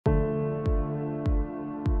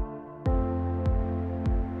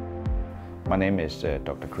My name is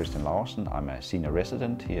Dr. Christian Laursen. I'm a senior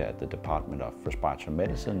resident here at the Department of Respiratory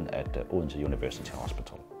Medicine at Odense University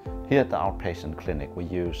Hospital. Here at the outpatient clinic, we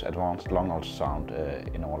use advanced lung ultrasound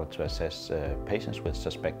in order to assess patients with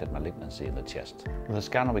suspected malignancy in the chest. With the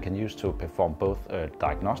scanner, we can use to perform both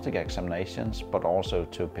diagnostic examinations, but also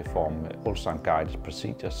to perform ultrasound-guided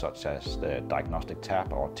procedures such as the diagnostic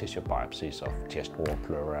tap or tissue biopsies of chest wall,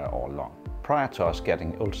 pleura or lung. Prior to us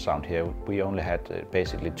getting ultrasound here, we only had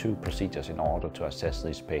basically two procedures in order to assess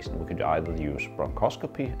these patients. We could either use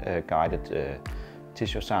bronchoscopy guided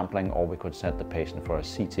tissue sampling, or we could send the patient for a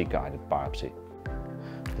CT guided biopsy.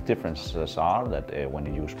 The differences are that when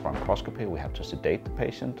you use bronchoscopy, we have to sedate the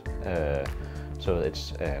patient, so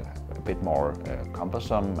it's a bit more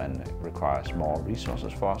cumbersome and requires more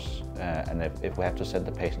resources for us. And if we have to send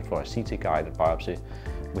the patient for a CT guided biopsy,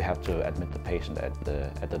 we have to admit the patient at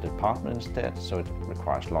the department instead, so it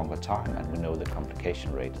requires longer time, and we know the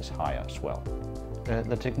complication rate is higher as well.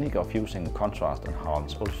 The technique of using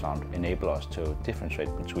contrast-enhanced ultrasound enables us to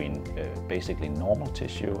differentiate between basically normal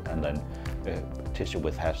tissue and then tissue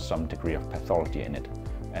which has some degree of pathology in it.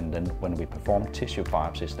 And then when we perform tissue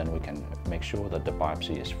biopsies, then we can make sure that the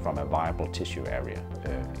biopsy is from a viable tissue area,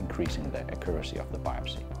 increasing the accuracy of the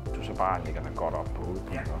biopsy. Du så bare lægger den godt op på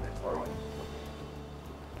hovedpunkter.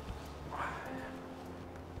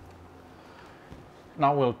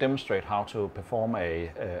 Now we'll demonstrate how to perform an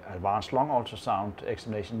advanced lung ultrasound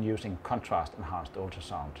examination using contrast-enhanced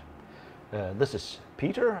ultrasound. This is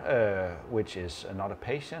Peter, which is another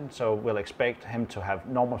patient, so we'll expect him to have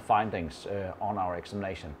normal findings on our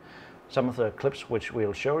examination. Some of the clips which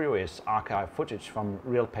we'll show you is archive footage from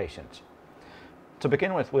real patients. To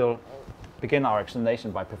begin with, we'll begin our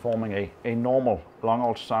examination by performing a normal lung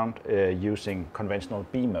ultrasound using conventional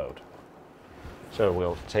B mode. So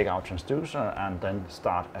we'll take our transducer and then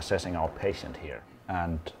start assessing our patient here.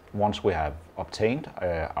 And once we have obtained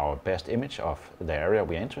our best image of the area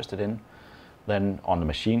we're interested in, then on the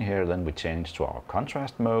machine here, then we change to our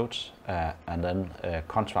contrast modes, and then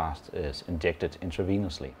contrast is injected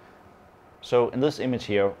intravenously. So in this image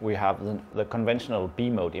here, we have the conventional B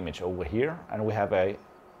mode image over here, and we have a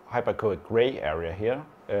hyperechoic gray area here,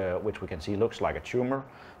 which we can see looks like a tumor,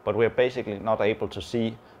 but we're basically not able to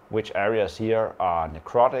see which areas here are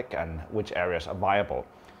necrotic and which areas are viable.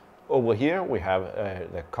 Over here we have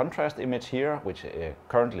the contrast image here, which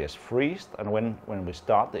currently is freezed, and when we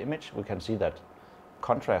start the image, we can see that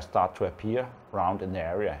contrast start to appear around in the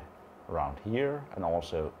area around here and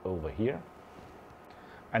also over here.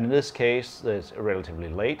 And in this case, there's a relatively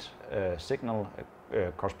late signal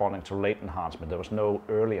corresponding to late enhancement. There was no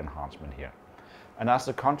early enhancement here. And as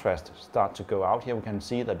the contrast starts to go out here, we can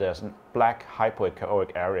see that there's a black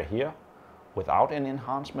hypoechoic area here without any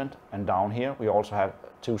enhancement, and down here we also have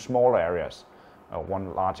two smaller areas,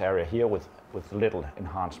 one large area here with little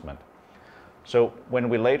enhancement. So when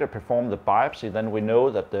we later perform the biopsy, then we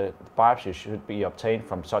know that the biopsy should be obtained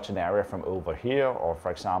from such an area from over here, or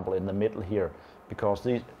for example in the middle here, because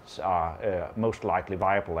these are most likely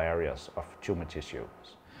viable areas of tumor tissues.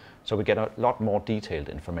 So we get a lot more detailed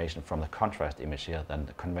information from the contrast image here than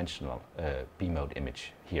the conventional B mode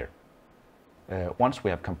image here. Once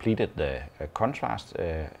we have completed the contrast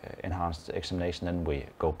enhanced examination, then we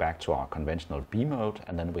go back to our conventional B mode,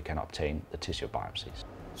 and then we can obtain the tissue biopsies.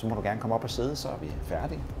 Så må du gerne komme op og sidde, så er vi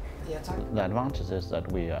færdige. Ja, tak. The advantage is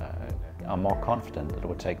that we are more confident that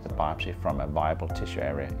we take the biopsy from a viable tissue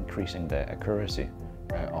area, increasing the accuracy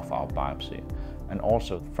of our biopsy. And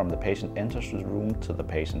also from the patient enters the room to the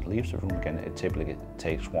patient leaves the room again, it typically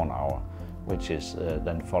takes 1 hour, which is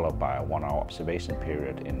then followed by a 1 hour observation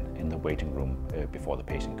period in the waiting room before the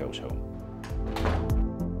patient goes home.